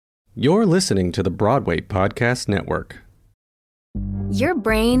You're listening to the Broadway Podcast Network. Your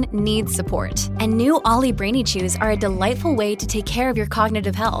brain needs support, and new Ollie Brainy Chews are a delightful way to take care of your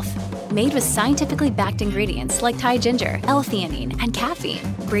cognitive health. Made with scientifically backed ingredients like Thai ginger, L-theanine, and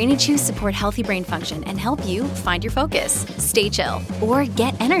caffeine, Brainy Chews support healthy brain function and help you find your focus, stay chill, or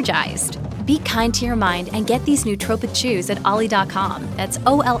get energized. Be kind to your mind and get these nootropic chews at ollie.com. That's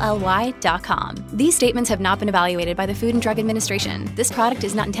OLLY.com. These statements have not been evaluated by the Food and Drug Administration. This product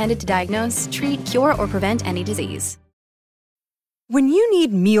is not intended to diagnose, treat, cure, or prevent any disease. When you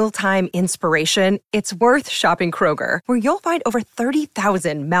need mealtime inspiration, it's worth shopping Kroger, where you'll find over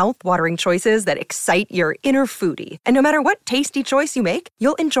 30,000 mouth-watering choices that excite your inner foodie. And no matter what tasty choice you make,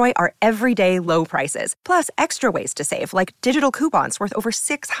 you'll enjoy our everyday low prices, plus extra ways to save, like digital coupons worth over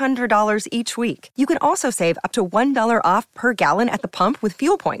 $600 each week. You can also save up to $1 off per gallon at the pump with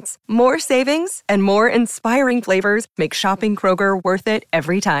fuel points. More savings and more inspiring flavors make shopping Kroger worth it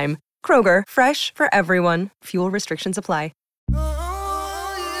every time. Kroger, fresh for everyone. Fuel restrictions apply.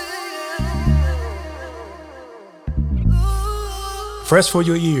 Fresh for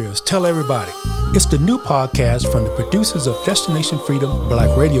your ears, tell everybody. It's the new podcast from the producers of Destination Freedom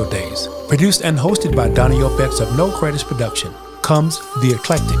Black Radio Days. Produced and hosted by Donnie Opex of No Credits Production. Comes The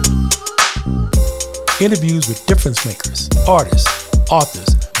Eclectic. Interviews with difference makers, artists,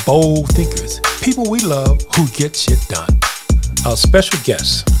 authors, bold thinkers, people we love who get shit done. Our special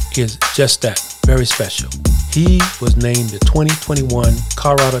guest is just that, very special. He was named the 2021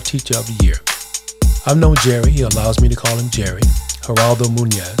 Colorado Teacher of the Year. I've known Jerry, he allows me to call him Jerry, Geraldo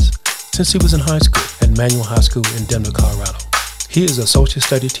Munoz, since he was in high school at Manual High School in Denver, Colorado. He is a social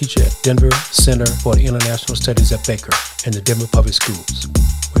studies teacher at Denver Center for the International Studies at Baker and the Denver Public Schools.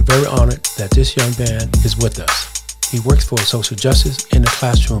 We're very honored that this young man is with us. He works for social justice in the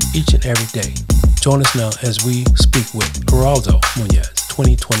classroom each and every day. Join us now as we speak with Geraldo Munoz,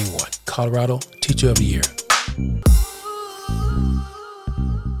 2021 Colorado Teacher of the Year.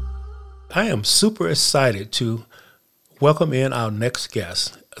 I am super excited to welcome in our next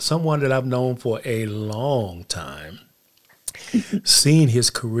guest, someone that I've known for a long time, seen his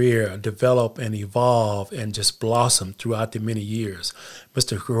career develop and evolve and just blossom throughout the many years.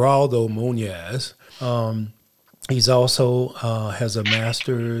 Mr. Geraldo Munoz, he's also has a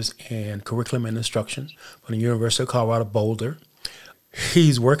master's in curriculum and instruction from the University of Colorado Boulder.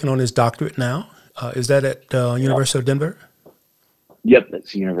 He's working on his doctorate now. Is that at University of Denver? Yep,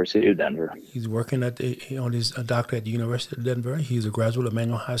 that's the University of Denver. He's working on his doctorate at the University of Denver. He's a graduate of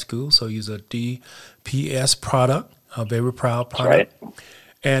Manual High School, so he's a DPS product, a very proud product. Right.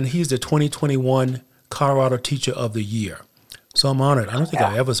 And he's the 2021 Colorado Teacher of the Year. So I'm honored. I don't think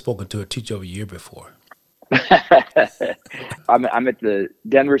I've ever spoken to a Teacher of the Year before. I'm at the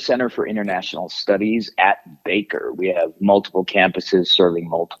Denver Center for International Studies at Baker. We have multiple campuses serving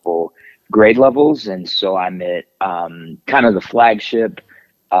multiple grade levels, and so I'm at kind of the flagship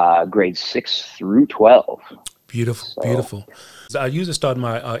grades 6 through 12. Beautiful, beautiful. I usually start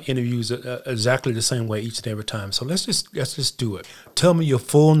my interviews exactly the same way each and every time. So let's just do it. Tell me your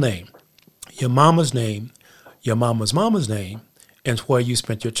full name, your mama's name, your mama's mama's name, and where you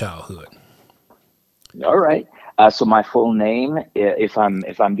spent your childhood. All right. So my full name, if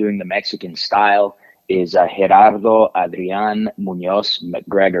I'm doing the Mexican style, is Gerardo Adrian Munoz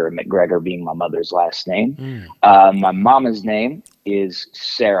McGregor, McGregor being my mother's last name. My mama's name is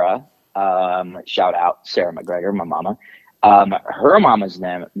Sarah. Shout out Sarah McGregor, my mama. Her mama's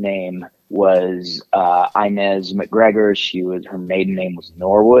name was Inez McGregor. Her maiden name was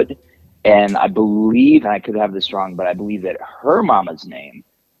Norwood. And I believe, and I could have this wrong, but I believe that her mama's name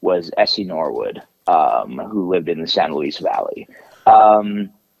was Essie Norwood, who lived in the San Luis Valley.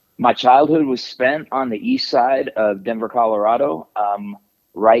 My childhood was spent on the east side of Denver, Colorado,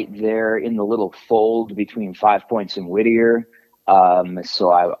 right there in the little fold between Five Points and Whittier.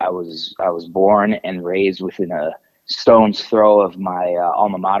 So I was born and raised within a stone's throw of my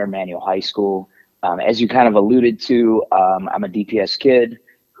alma mater, Manual High School. As you kind of alluded to, I'm a DPS kid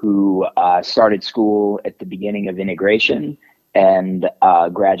who started school at the beginning of integration and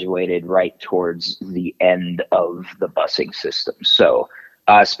graduated right towards the end of the busing system. So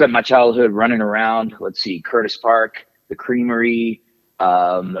I spent my childhood running around, Curtis Park, the Creamery,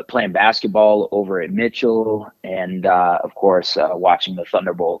 playing basketball over at Mitchell, and of course, watching the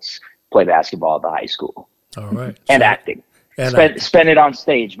Thunderbolts play basketball at the high school. All right. And acting. And spend it on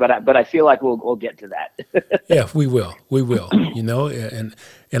stage, but I feel like we'll get to that. Yeah, we will. You know, and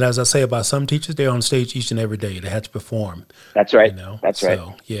as I say about some teachers, they're on stage each and every day. They have to perform. That's right. You know? That's right.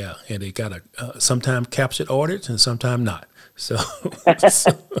 So, yeah, and they got to sometimes capture audience and sometimes not. So,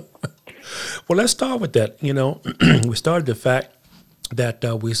 well, let's start with that. You know, we started the fact that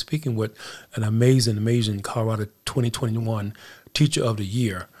we're speaking with an amazing Colorado 2021 Teacher of the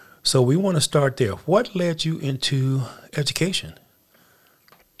Year. So we want to start there. What led you into education?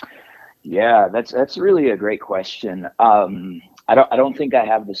 Yeah, that's really a great question. I don't think I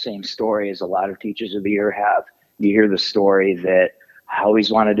have the same story as a lot of Teachers of the Year have. You hear the story that I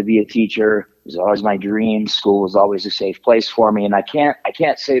always wanted to be a teacher. It was always my dream. School was always a safe place for me, and I can't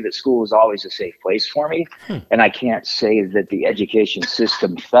say that school was always a safe place for me, and I can't say that the education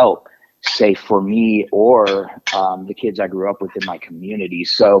system felt safe for me or the kids I grew up with in my community.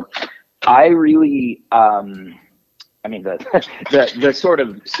 So I really. I mean, the sort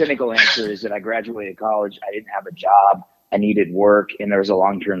of cynical answer is that I graduated college. I didn't have a job. I needed work, and there was a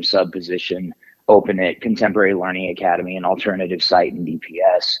long-term sub position open at Contemporary Learning Academy, an alternative site in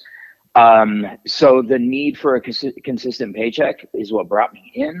DPS. So the need for a consistent paycheck is what brought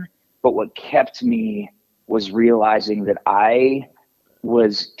me in. But what kept me was realizing that I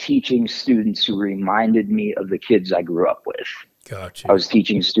was teaching students who reminded me of the kids I grew up with. Gotcha. I was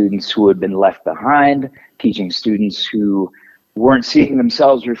teaching students who had been left behind, teaching students who weren't seeing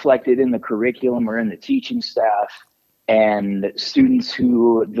themselves reflected in the curriculum or in the teaching staff, and students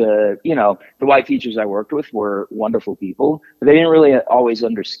who the white teachers I worked with were wonderful people, but they didn't really always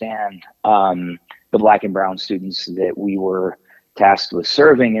understand the Black and brown students that we were tasked with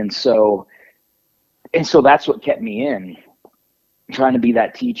serving. And so that's what kept me in, trying to be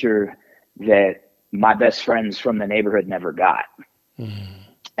that teacher that my best friends from the neighborhood never got.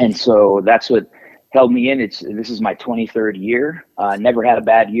 And so that's what held me in. This is my 23rd year. Never had a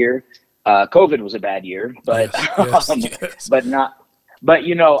bad year. COVID was a bad year, but yes. but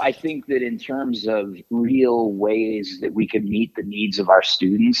I think that in terms of real ways that we could meet the needs of our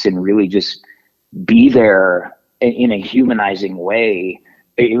students and really just be there in a humanizing way,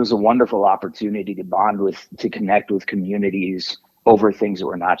 it was a wonderful opportunity to connect with communities over things that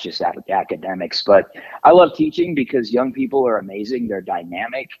were not just academics. But I love teaching because young people are amazing. They're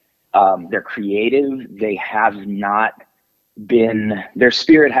dynamic. They're creative. They have not been, their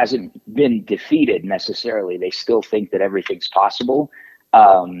spirit hasn't been defeated necessarily. They still think that everything's possible.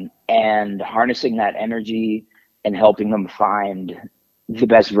 And harnessing that energy and helping them find the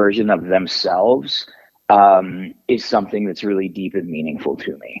best version of themselves is something that's really deep and meaningful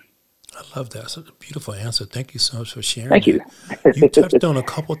to me. I love that. That's a beautiful answer. Thank you so much for sharing. Thank you. You touched on a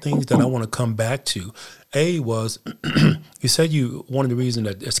couple of things that I want to come back to. A was you said one of the reasons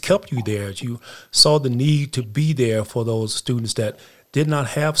that has kept you there is you saw the need to be there for those students that did not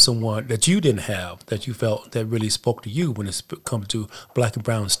have someone that you didn't have, that you felt that really spoke to you when it comes to Black and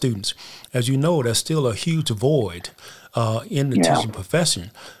brown students. As you know, there's still a huge void in the teaching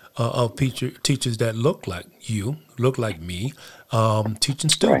profession of teachers that look like you, look like me, teaching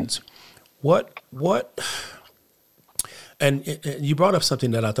students. Right. What and you brought up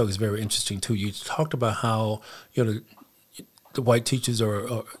something that I thought was very interesting too. You talked about how the white teachers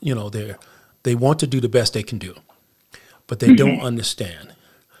are they want to do the best they can do, but they don't understand.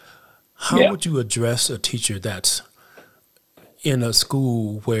 How would you address a teacher that's in a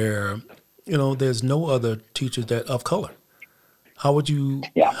school where there's no other teachers that of color? How would you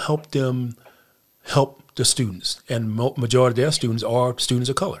help them help the students? And majority of their students are students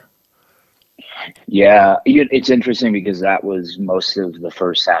of color. Yeah, it's interesting because that was most of the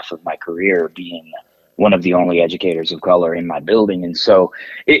first half of my career, being one of the only educators of color in my building. And so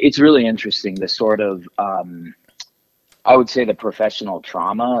it's really interesting, the sort of, I would say the professional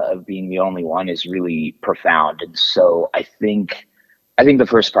trauma of being the only one is really profound. And so I think the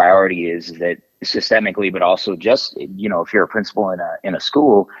first priority is that systemically, but also just, if you're a principal in a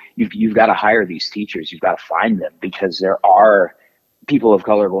school, you've got to hire these teachers. You've got to find them, because there are people of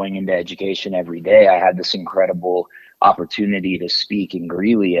color going into education every day. I had this incredible opportunity to speak in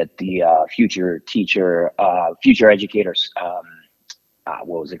Greeley at the Future Educators, what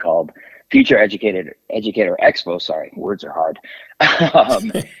was it called? Future Educator Expo. Sorry, words are hard.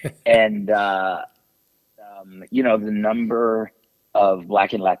 And the number of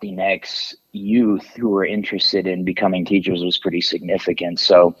Black and Latinx youth who were interested in becoming teachers was pretty significant.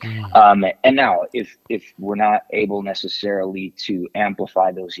 So, and now if we're not able necessarily to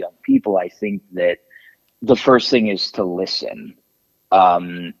amplify those young people, I think that the first thing is to listen,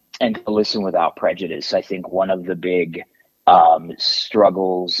 and to listen without prejudice. I think one of the big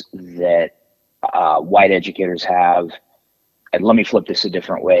struggles that white educators have, and let me flip this a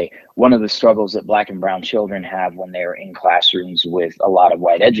different way. One of the struggles that Black and brown children have when they're in classrooms with a lot of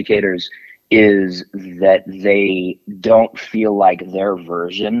white educators is that they don't feel like their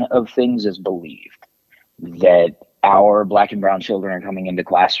version of things is believed. That our Black and brown children are coming into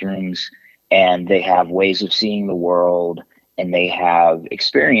classrooms and they have ways of seeing the world and they have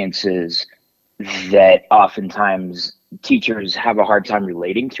experiences that oftentimes teachers have a hard time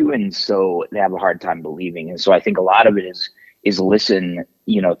relating to, and so they have a hard time believing. And so I think a lot of it is listen,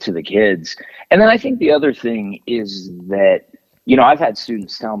 to the kids. And then I think the other thing is that, I've had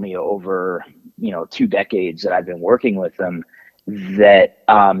students tell me over, 2 decades that I've been working with them that,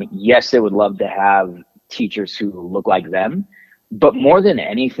 yes, they would love to have teachers who look like them, but more than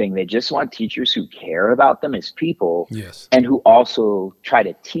anything, they just want teachers who care about them as people, Yes. and who also try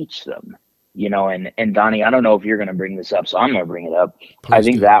to teach them, and Donnie, I don't know if you're going to bring this up, so I'm going to bring it up.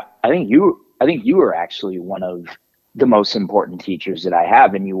 Please do. I think you were actually one of the most important teachers that I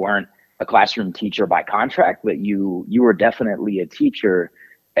have, and you weren't a classroom teacher by contract, but you were definitely a teacher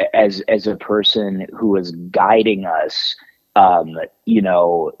as a person who was guiding us,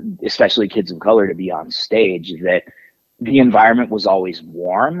 especially kids of color, to be on stage, that the environment was always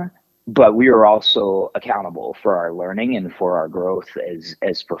warm, but we were also accountable for our learning and for our growth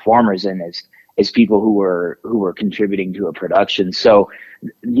as performers and as people who were contributing to a production. So,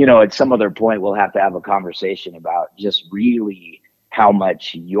 at some other point, we'll have to have a conversation about just really how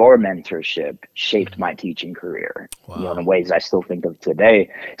much your mentorship shaped my teaching career, Wow. in ways I still think of today.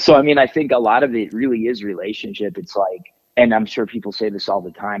 So, I think a lot of it really is relationship. It's like, and I'm sure people say this all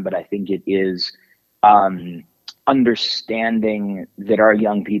the time, but I think it is, understanding that our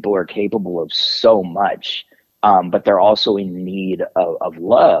young people are capable of so much, but they're also in need of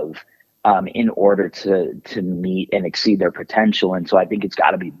love, in order to meet and exceed their potential. And so I think it's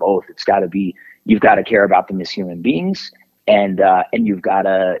got to be both. It's got to be, you've got to care about them as human beings, and you've got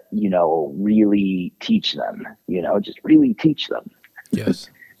to, really teach them, just really teach them. Yes.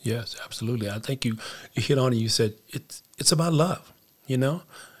 Yes, absolutely. I think you hit on it. You said it's about love,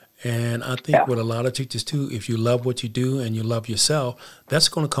 And I think with a lot of teachers too, if you love what you do and you love yourself, that's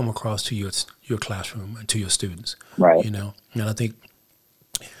going to come across to your classroom and to your students. Right. And I think,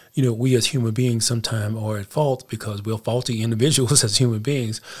 we as human beings sometimes are at fault because we're faulty individuals as human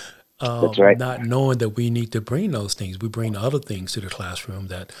beings. That's right. Not knowing that we need to bring those things. We bring other things to the classroom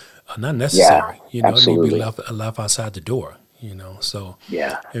that are not necessary. Absolutely. Need to be left outside the door. So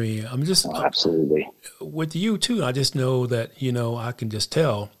Yeah. I'm just Absolutely. with you too. I just know that I can just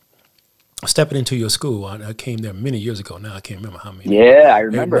tell. Stepping into your school, I came there many years ago. Now I can't remember how many. Yeah, I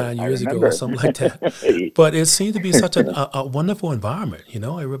remember. 8, 9 years ago or something like that. But it seemed to be such a wonderful environment.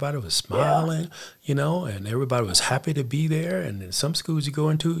 Everybody was smiling. And everybody was happy to be there. And in some schools you go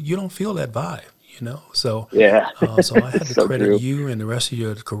into, you don't feel that vibe. So Yeah. So I had to So credit true. you and the rest of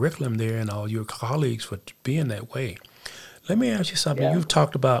your curriculum there and all your colleagues for being that way. Let me ask you something. Yeah. You've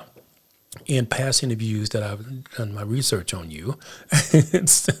talked about in past interviews that I've done my research on you, and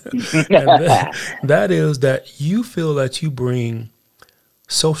that is that you feel that you bring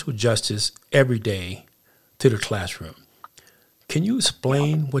social justice every day to the classroom. Can you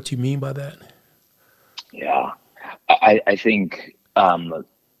explain what you mean by that? Yeah, I think,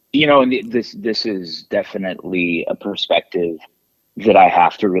 this is definitely a perspective that I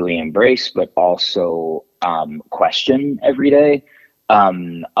have to really embrace, but also question every day.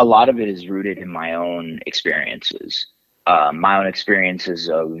 A lot of it is rooted in my own experiences, of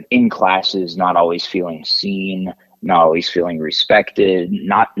in classes, not always feeling seen, not always feeling respected,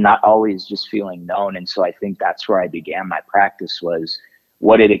 not always just feeling known. And so I think that's where I began my practice was,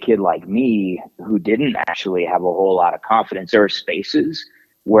 what did a kid like me who didn't actually have a whole lot of confidence? There were spaces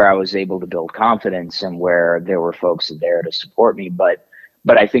where I was able to build confidence and where there were folks there to support me. But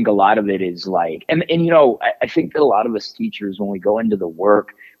I think a lot of it is like, and I think that a lot of us teachers, when we go into the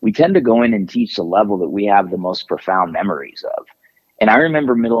work, we tend to go in and teach the level that we have the most profound memories of. And I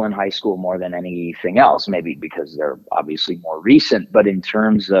remember middle and high school more than anything else, maybe because they're obviously more recent, but in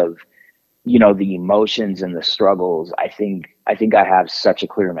terms of, the emotions and the struggles, I think I have such a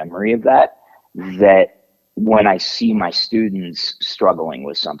clear memory of that when I see my students struggling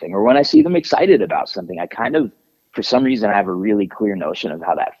with something, or when I see them excited about something, I kind of, for some reason, I have a really clear notion of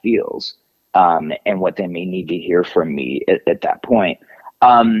how that feels, and what they may need to hear from me at that point.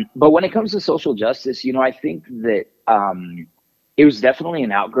 But when it comes to social justice, I think that it was definitely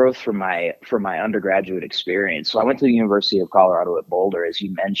an outgrowth from my undergraduate experience. So I went to the University of Colorado at Boulder, as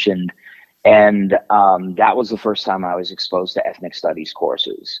you mentioned, and that was the first time I was exposed to ethnic studies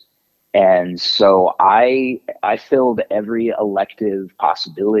courses. And so I filled every elective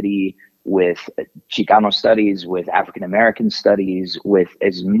possibility with Chicano studies, with African American studies, with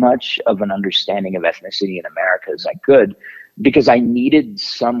as much of an understanding of ethnicity in America as I could, because I needed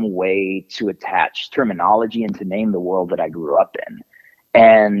some way to attach terminology and to name the world that I grew up in.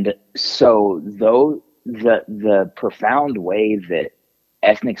 And so though the profound way that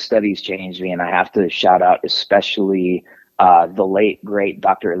ethnic studies changed me, and I have to shout out especially the late, great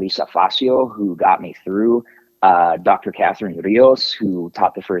Dr. Elisa Facio, who got me through, Dr. Catherine Rios, who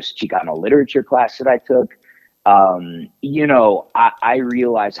taught the first Chicano literature class that I took. I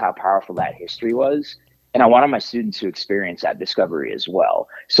realized how powerful that history was, and I wanted my students to experience that discovery as well.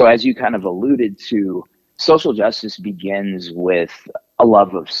 So as you kind of alluded to, social justice begins with a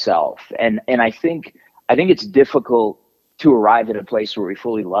love of self. And I think it's difficult to arrive at a place where we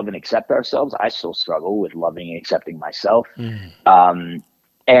fully love and accept ourselves. I still struggle with loving and accepting myself. But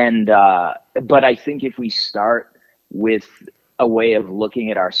I think if we start with a way of looking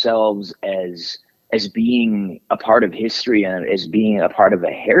at ourselves as being a part of history and as being a part of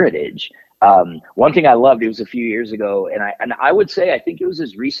a heritage. One thing I loved, it was a few years ago, and I would say, I think it was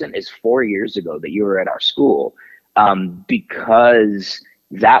as recent as 4 years ago that you were at our school, because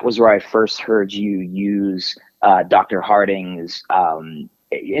that was where I first heard you use Dr. Harding's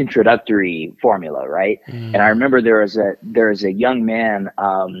introductory formula, right? And I remember there is a young man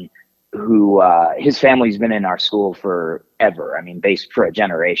who his family's been in our school forever. I mean, based for a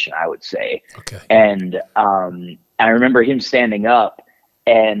generation, I would say. Okay. And I remember him standing up,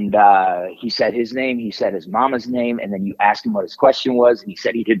 and he said his name, he said his mama's name, and then you asked him what his question was, and he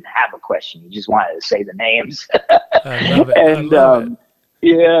said he didn't have a question. He just wanted to say the names. I love it. And I love it.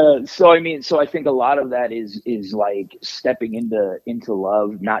 yeah, so I think a lot of that is like stepping into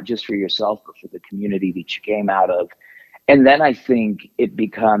love, not just for yourself, but for the community that you came out of. And then I think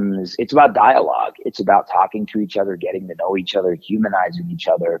it's about dialogue. It's about talking to each other, getting to know each other, humanizing each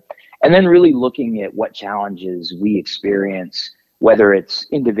other, and then really looking at what challenges we experience, whether it's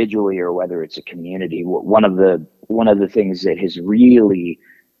individually or whether it's a community. One of the things that has really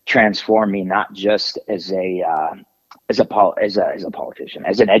transformed me, not just as a politician,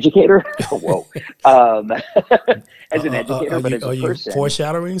 as an educator, whoa, as an educator, but as a person. Are you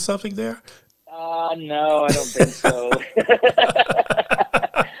foreshadowing something there? No, I don't think so.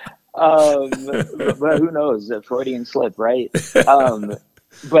 But who knows? A Freudian slip, right?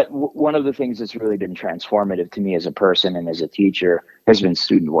 But one of the things that's really been transformative to me as a person and as a teacher has been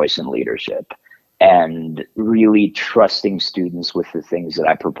student voice and leadership, and really trusting students with the things that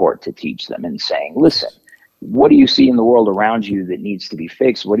I purport to teach them and saying, listen, what do you see in the world around you that needs to be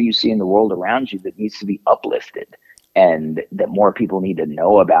fixed? What do you see in the world around you that needs to be uplifted and that more people need to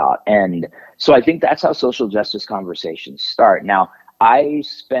know about? And so I think that's how social justice conversations start. Now, I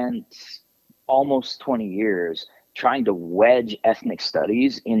spent almost 20 years trying to wedge ethnic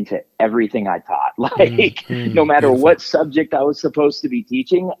studies into everything I taught. No matter beautiful. What subject I was supposed to be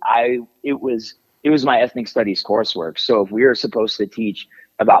teaching, it was my ethnic studies coursework. So if we were supposed to teach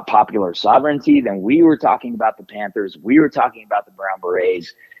about popular sovereignty, then we were talking about the Panthers, we were talking about the Brown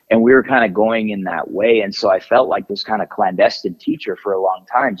Berets, and we were kind of going in that way. And so I felt like this kind of clandestine teacher for a long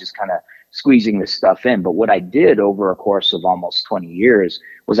time, just kind of squeezing this stuff in. But what I did over a course of almost 20 years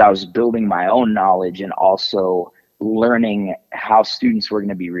was I was building my own knowledge and also learning how students were going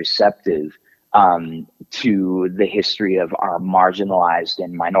to be receptive to the history of our marginalized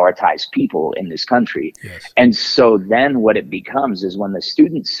and minoritized people in this country. Yes. And so then what it becomes is when the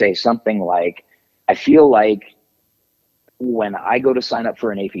students say something like, I feel like when I go to sign up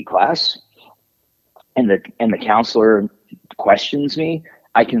for an AP class and the counselor questions me,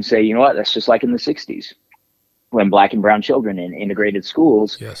 I can say, you know what, that's just like in the 60s. When Black and brown children in integrated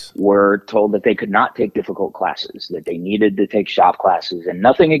schools yes. were told that they could not take difficult classes, that they needed to take shop classes, and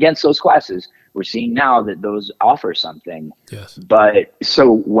nothing against those classes. We're seeing now that those offer something. Yes. But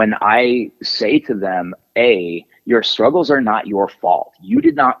so when I say to them, A, your struggles are not your fault. You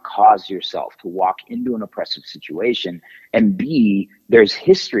did not cause yourself to walk into an oppressive situation. And B, there's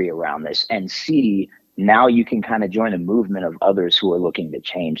history around this. And C, now you can kind of join a movement of others who are looking to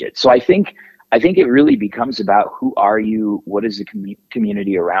change it. So I think it really becomes about who are you, what is the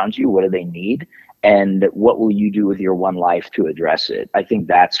community around you, what do they need, and what will you do with your one life to address it? I think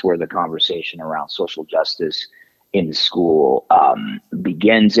that's where the conversation around social justice in school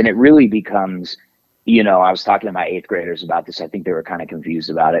begins. And it really becomes, I was talking to my 8th graders about this. I think they were kind of confused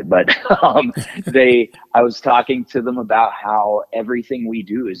about it, but I was talking to them about how everything we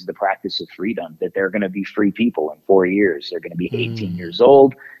do is the practice of freedom, that they're going to be free people in 4 years. They're going to be 18 years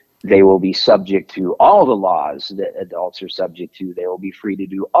old. They will be subject to all the laws that adults are subject to. They will be free to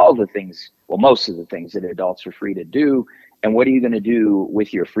do all the things, well, most of the things that adults are free to do. And what are you going to do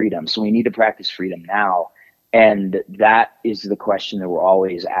with your freedom? So we need to practice freedom now. And that is the question that we're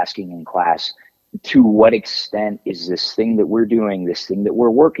always asking in class. To what extent is this thing that we're doing, this thing that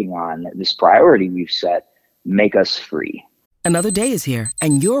we're working on, this priority we've set, make us free? Another day is here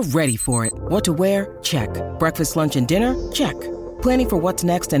and you're ready for it. What to wear? Check. Breakfast, lunch, and dinner? Check. Planning for what's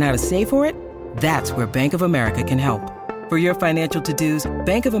next and how to save for it? That's where Bank of America can help. For your financial to-dos,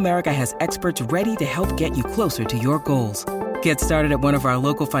 Bank of America has experts ready to help get you closer to your goals. Get started at one of our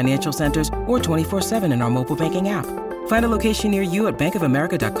local financial centers or 24/7 in our mobile banking app. Find a location near you at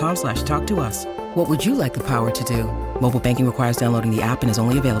bankofamerica.com/talktous. What would you like the power to do? Mobile banking requires downloading the app and is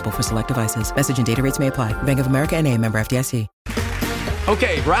only available for select devices. Message and data rates may apply. Bank of America NA, member FDIC.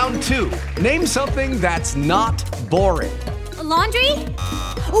 Okay, round two. Name something that's not boring. A laundry?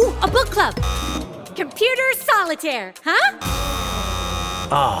 Ooh, a book club. Computer solitaire,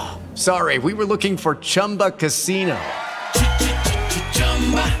 huh? Sorry, we were looking for Chumba Casino.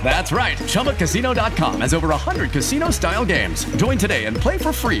 That's right. ChumbaCasino.com has over 100 casino-style games. Join today and play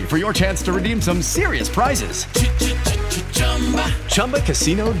for free for your chance to redeem some serious prizes.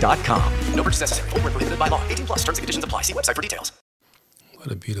 ChumbaCasino.com. No purchase necessary. Void where prohibited by law. 18+ terms and conditions apply. See website for details.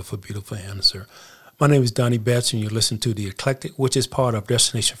 What a beautiful, beautiful answer. My name is Donnie Betts, and you listen to The Eclectic, which is part of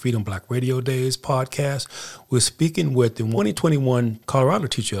Destination Freedom Black Radio Days podcast. We're speaking with the 2021 Colorado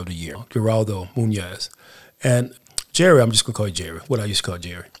Teacher of the Year, Geraldo Munoz. And Jerry, I'm just going to call you Jerry, what I used to call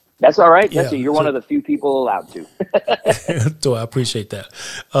Jerry. That's all right. Yeah, You're one of the few people allowed to. So I appreciate that.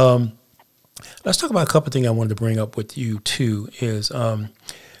 Let's talk about a couple of things I wanted to bring up with you, too, is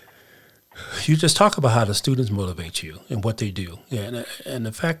you just talk about how the students motivate you and what they do. And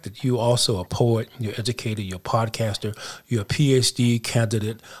the fact that you also a poet, you're educated, you're a podcaster, you're a PhD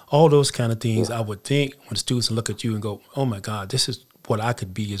candidate, all those kind of things, I would think when students look at you and go, oh, my God, this is what I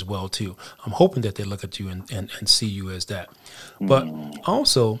could be as well, too. I'm hoping that they look at you and see you as that. But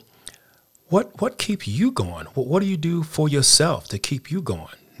also, what keeps you going? What do you do for yourself to keep you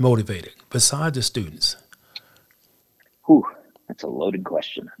going, motivated, besides the students? Whew, that's a loaded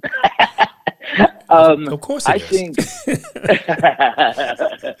question. Of course it I is. think,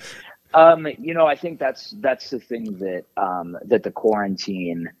 I think that's the thing that that the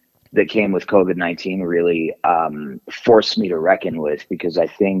quarantine that came with COVID-19 really forced me to reckon with, because I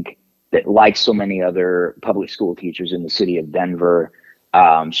think that, like so many other public school teachers in the city of Denver,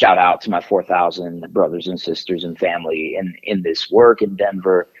 shout out to my 4,000 brothers and sisters and family in this work in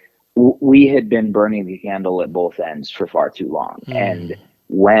Denver, we had been burning the candle at both ends for far too long. And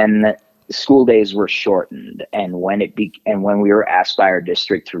when school days were shortened, and when we were asked by our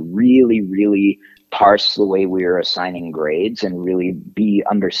district to really parse the way we were assigning grades and really be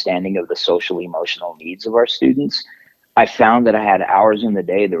understanding of the social emotional needs of our students, I found that I had hours in the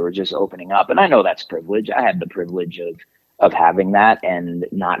day that were just opening up. And I know that's privilege. I had the privilege of having that and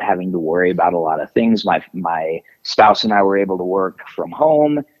not having to worry about a lot of things. My spouse and I were able to work from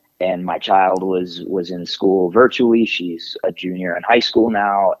home, and my child was in school virtually. She's a junior in high school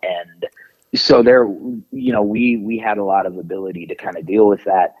now. And so we had a lot of ability to kind of deal with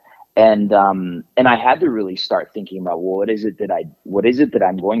that. And I had to really start thinking about, well, what is it that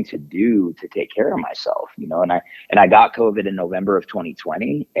I'm going to do to take care of myself, and I got COVID in November of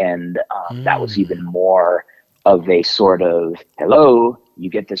 2020. And that was even more of a sort of, hello, you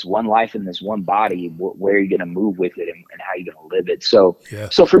get this one life in this one body, where are you going to move with it, and how are you going to live it? So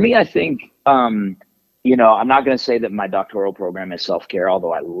for me, I think, I'm not going to say that my doctoral program is self-care,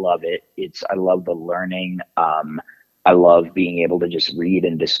 although I love it. I love the learning. I love being able to just read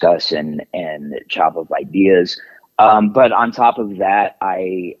and discuss and chop up ideas. But on top of that,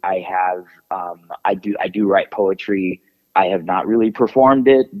 I do write poetry. I have not really performed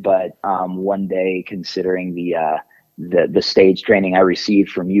it, but one day, considering the stage training I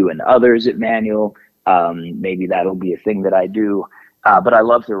received from you and others at Manual, maybe that'll be a thing that I do. But I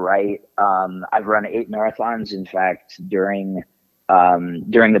love to write. I've run 8 marathons. In fact, during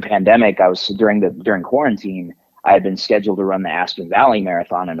the pandemic, during quarantine, I had been scheduled to run the Aspen Valley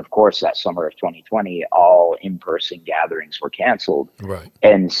Marathon. And of course, that summer of 2020, all in-person gatherings were canceled. Right.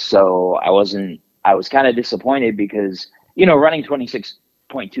 And so I was kind of disappointed, because, running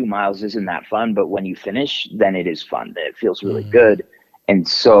 26.2 miles isn't that fun, but when you finish, then it is fun. It feels really good. And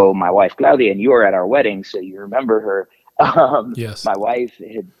so my wife, Claudia, and you were at our wedding, so you remember her. Yes. My wife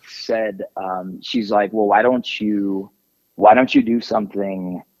had said, she's like, well, why don't you do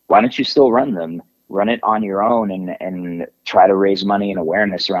something? Why don't you still run them? Run it on your own and try to raise money and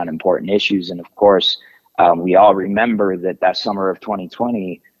awareness around important issues. And of course, we all remember that summer of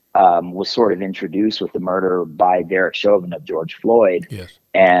 2020 was sort of introduced with the murder by Derek Chauvin of George Floyd. Yes.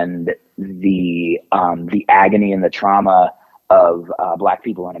 And the agony and the trauma of Black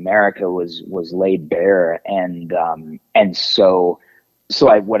people in America was laid bare. And so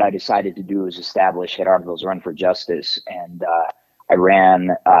what I decided to do is establish Gerardo's Run for Justice. And I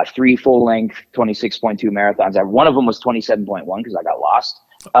ran 3 full-length 26.2 marathons. One of them was 27.1 because I got lost.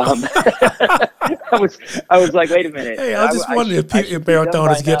 I was like, wait a minute. Hey, I was just wondering if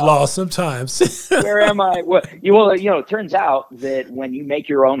marathoners get lost sometimes. Where am I? Well, it turns out that when you make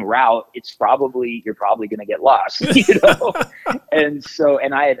your own route, you're probably going to get lost, And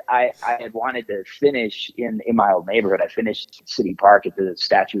I had wanted to finish in my old neighborhood. I finished in City Park at the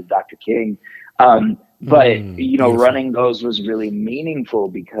statue of Dr. King. But beautiful. Running those was really meaningful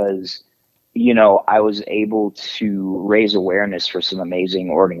because, I was able to raise awareness for some amazing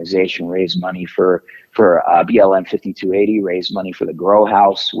organization, raise money for BLM 5280, raise money for the Grow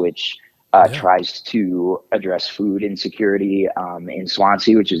House, which tries to address food insecurity in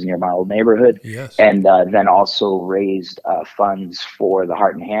Swansea, which is near my old neighborhood. Yes. And then also raised funds for the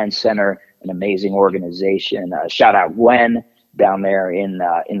Heart and Hand Center, an amazing organization. Shout out Gwen down there in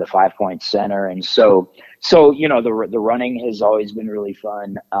the 5 Point Center. And so the running has always been really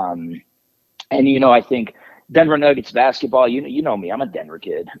fun. And I think Denver Nuggets basketball, you know me, I'm a Denver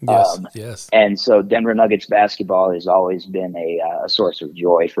kid. Yes. And so Denver Nuggets basketball has always been a source of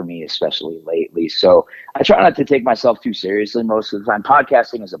joy for me, especially lately. So I try not to take myself too seriously most of the time.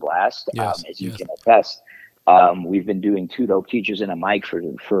 Podcasting is a blast, as you can attest. We've been doing Two Dope Teachers and a Mic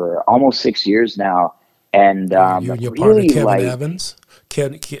for almost 6 years now. And you and your partner, Kevin Evans.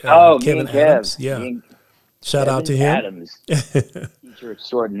 Kevin Adams. Yeah. Shout out to him. Adams, teacher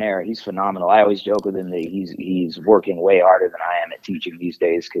extraordinaire. He's phenomenal. I always joke with him that he's working way harder than I am at teaching these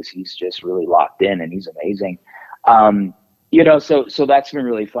days because he's just really locked in and he's amazing. So that's been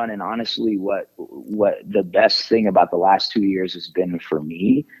really fun. And honestly, what the best thing about the last 2 years has been for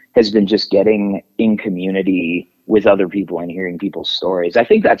me has been just getting in community with other people and hearing people's stories. I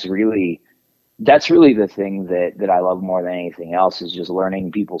think that's really the thing that I love more than anything else is just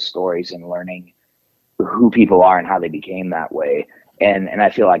learning people's stories and learning who people are and how they became that way. And I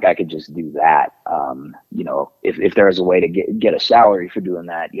feel like I could just do that. If there was a way to get a salary for doing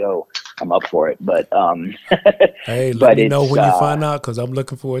that, I'm up for it. But hey, let me know when you find out because I'm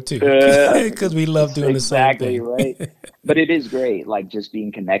looking for it too. Because we love doing the same thing. Exactly right. But it is great, like just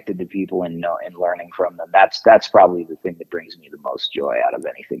being connected to people and learning from them. That's probably the thing that brings me the most joy out of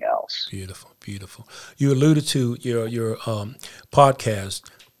anything else. Beautiful. You alluded to your podcast,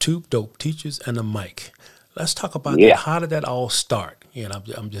 Two Dope Teachers and a Mic. Let's talk about that. How did that all start? And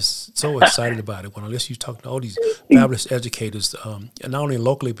I'm just so excited about it when I listen you talk to all these fabulous educators, not only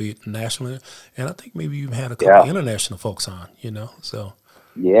locally but nationally, and I think maybe you've had a couple international folks on. So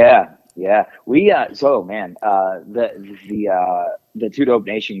we the Two Dope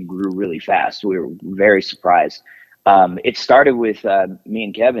Nation grew really fast. We were very surprised. It started with me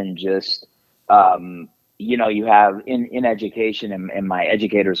and Kevin just. You have in education, and my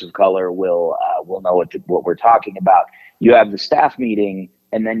educators of color will know what we're talking about. You have the staff meeting,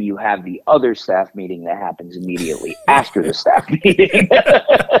 and then you have the other staff meeting that happens immediately after the staff meeting.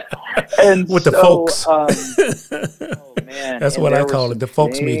 And with the folks. Oh man, that's what I call it, the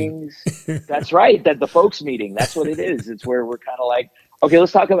folks meeting. That's right, the folks meeting. That's what it is. It's where we're kind of like, okay,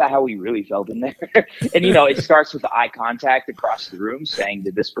 let's talk about how we really felt in there. And, it starts with the eye contact across the room saying,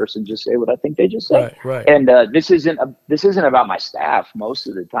 did this person just say what I think they just said? Right. And this isn't about my staff most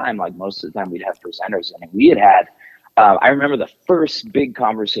of the time. Like most of the time we'd have presenters. And we had I remember the first big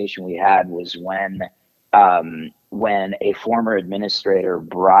conversation we had was when a former administrator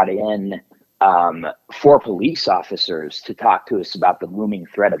brought in 4 police officers to talk to us about the looming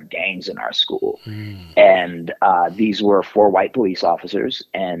threat of gangs in our school. And these were 4 white police officers.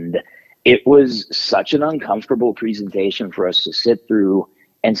 And it was such an uncomfortable presentation for us to sit through.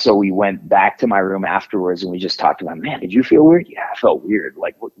 And so we went back to my room afterwards and we just talked about, man, did you feel weird? Yeah, I felt weird.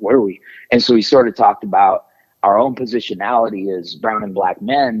 Like, what were we? And so we sort of talked about our own positionality as brown and black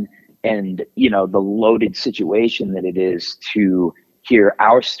men and, the loaded situation that it is to hear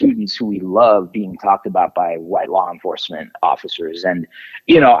our students who we love being talked about by white law enforcement officers. And,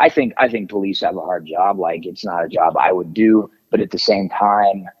 I think police have a hard job. Like, it's not a job I would do, but at the same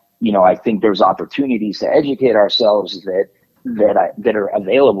time, I think there's opportunities to educate ourselves that are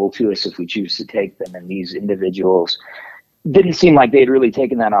available to us if we choose to take them. And these individuals didn't seem like they'd really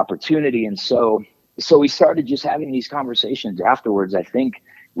taken that opportunity. And so we started just having these conversations afterwards. I think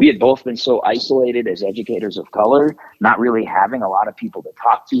we had both been so isolated as educators of color, not really having a lot of people to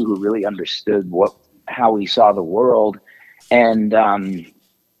talk to who really understood how we saw the world. And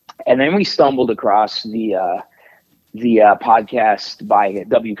then we stumbled across the podcast by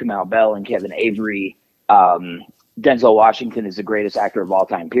W. Kamau Bell and Kevin Avery. Denzel Washington is the greatest actor of all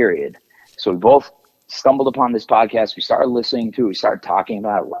time, period. So we both stumbled upon this podcast. We started listening to it. We started talking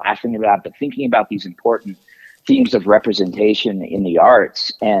about it, laughing about it, but thinking about these important themes of representation in the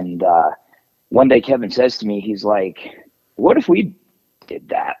arts. And one day Kevin says to me, he's like, what if we did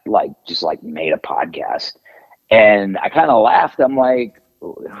that, like just like made a podcast. And I kind of laughed. I'm like,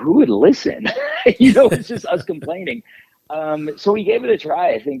 who would listen? It's just us complaining. So we gave it a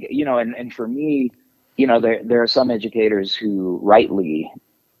try. I think, and for me, there are some educators who rightly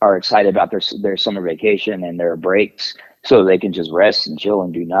are excited about their summer vacation and their breaks so they can just rest and chill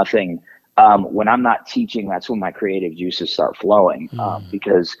and do nothing. When I'm not teaching, that's when my creative juices start flowing,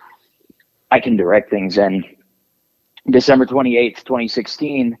 because I can direct things. And December 28th,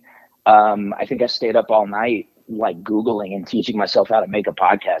 2016, I think I stayed up all night, like Googling and teaching myself how to make a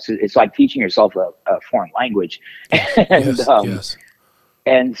podcast. It's like teaching yourself a foreign language. And, yes.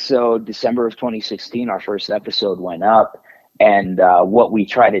 And so December of 2016, our first episode went up. And what we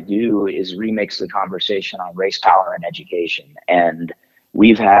try to do is remix the conversation on race, power, and education. And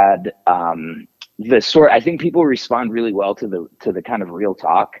we've had I think people respond really well to the kind of real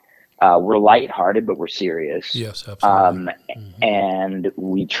talk. We're lighthearted, but we're serious. Yes, absolutely. And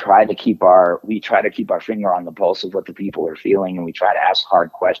we try to keep our finger on the pulse of what the people are feeling, and we try to ask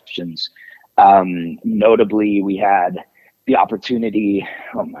hard questions. Notably, we had the opportunity,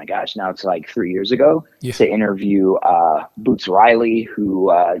 oh my gosh, now it's like 3 years ago, to interview Boots Riley, who,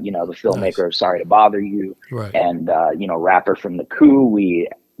 the filmmaker of Sorry to Bother You, right. And, rapper from The Coup.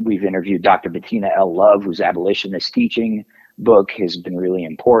 We've interviewed Dr. Bettina L. Love, whose abolitionist teaching book has been really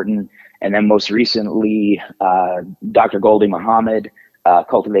important. And then most recently, Dr. Goldie Muhammad,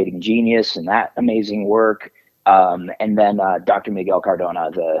 Cultivating Genius, and that amazing work. And then Dr. Miguel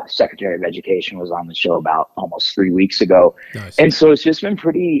Cardona, the Secretary of Education, was on the show about almost 3 weeks ago. Nice. And so it's just been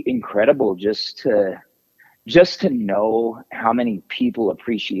pretty incredible just to know how many people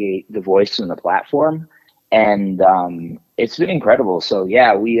appreciate the voice and the platform. And it's been incredible. So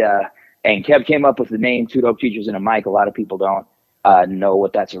yeah, and Kev came up with the name Two Dope Teachers and a Mic. A lot of people don't know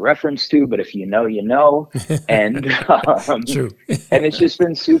what that's a reference to, but if you know, you know. And True. And it's just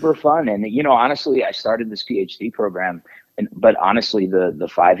been super fun. And honestly, I started this PhD program, but honestly, the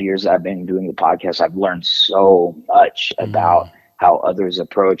 5 years I've been doing the podcast, I've learned so much about how others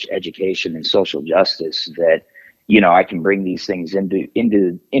approach education and social justice that I can bring these things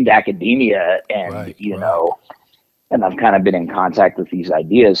into academia, and right. and I've kind of been in contact with these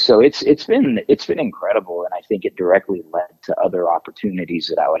ideas. So it's been incredible, and I think it directly led to other opportunities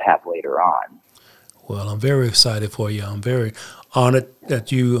that I would have later on. Well, I'm very excited for you. I'm very honored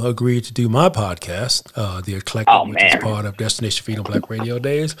that you agreed to do my podcast, The Eclectic, which is part of Destination Freedom Black Radio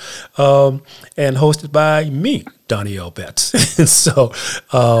Days, and hosted by me, Donnie L. Betts. So,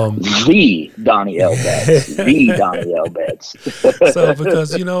 the Donnie L. Betts, the Donnie L. Betts. So,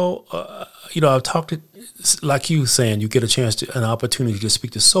 because I've talked to, like you saying, you get an opportunity to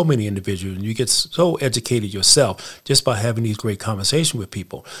speak to so many individuals, and you get so educated yourself just by having these great conversations with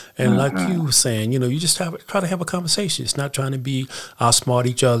people. And like you saying, you just try to have a conversation. It's not trying to be outsmart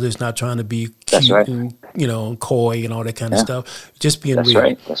each other. It's not trying to be cute and coy and all that kind of stuff. Just being real.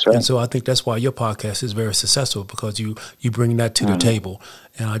 Right. That's right. And so I think that's why your podcast is very successful, because you bring that to the table.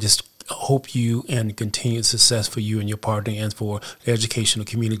 And I just hope you and continued success for you and your partner and for the educational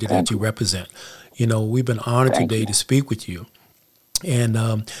community that you represent. We've been honored today to speak with you. And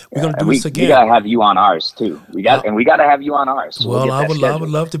we're going to do this again. We got to have you on ours too. We got to have you on ours. So well, I would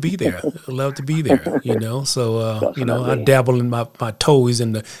love to be there. I'd love to be there, So, I dabble in my toes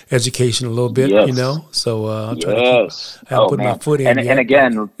in the education a little bit, So I'll try to put my foot in. And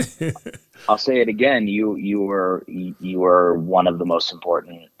again, I'll say it again. You were one of the most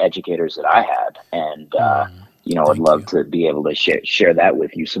important educators that I had, and I'd love to be able to share that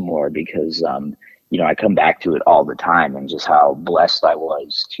with you some more, because I come back to it all the time, and just how blessed I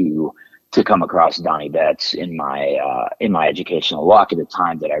was to come across Donnie Betts in my educational walk at a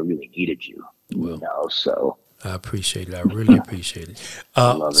time that I really needed you. So I appreciate it. I really appreciate it.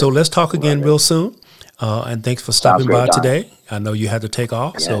 So let's talk again real soon. And thanks for stopping by today. I know you had to take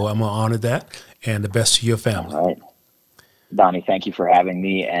off, so I'm going to honor that, and the best to your family. All right. Donnie, thank you for having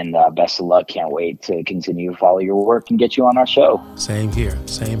me, and best of luck. Can't wait to continue to follow your work and get you on our show. Same here.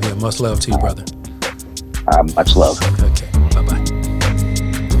 Much love to you, brother. Much love. Okay. Bye-bye.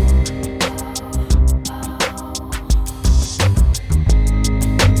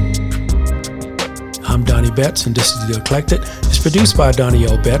 I'm Donnie Betts, and this is The Eclectic. It's produced by Donnie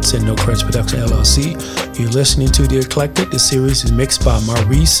L. Betts and No Credits Production, LLC. You're listening to The Eclectic. The series is mixed by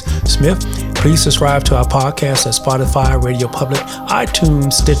Maurice Smith. Please subscribe to our podcast at Spotify, Radio Public,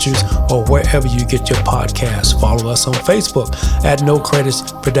 iTunes, Stitchers, or wherever you get your podcasts. Follow us on Facebook at No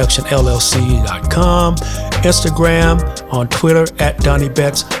Credits Production, LLC.com, Instagram, on Twitter at Donnie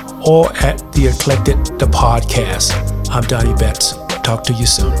Betts, or at The Eclectic, the podcast. I'm Donnie Betts. Talk to you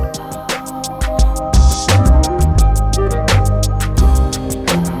soon.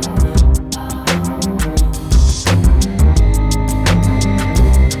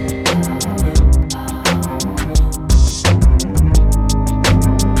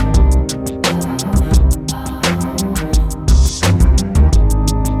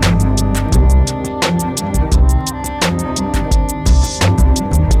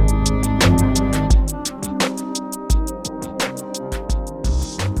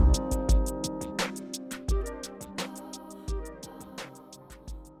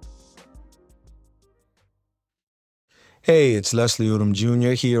 Hey, it's Leslie Odom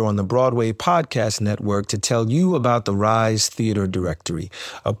Jr. here on the Broadway Podcast Network to tell you about the Rise Theater Directory,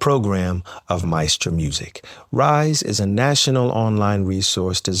 a program of Maestro Music. Rise is a national online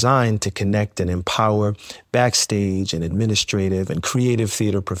resource designed to connect and empower backstage and administrative and creative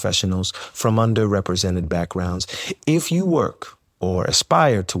theater professionals from underrepresented backgrounds. If you work or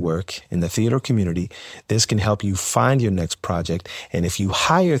aspire to work in the theater community, this can help you find your next project. And if you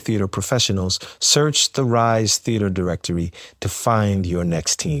hire theater professionals, search the Rise Theater Directory to find your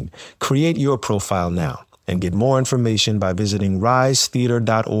next team. Create your profile now and get more information by visiting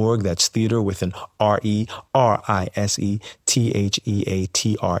risetheater.org. That's theater with an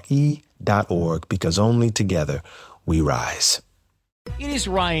RERISETHEATRE.org, because only together we rise. It is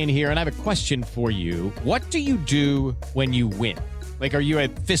Ryan here, and I have a question for you. What do you do when you win? Like, are you a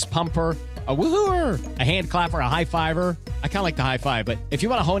fist pumper, a woo-hooer, a hand clapper, a high fiver? I kind of like the high five, but if you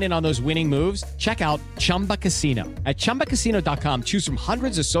want to hone in on those winning moves, check out Chumba Casino. At ChumbaCasino.com, choose from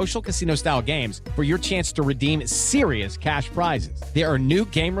hundreds of social casino-style games for your chance to redeem serious cash prizes. There are new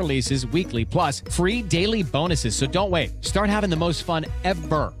game releases weekly, plus free daily bonuses. So don't wait. Start having the most fun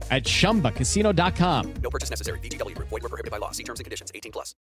ever at ChumbaCasino.com. No purchase necessary. VGW. Void where prohibited by law. See terms and conditions. 18+.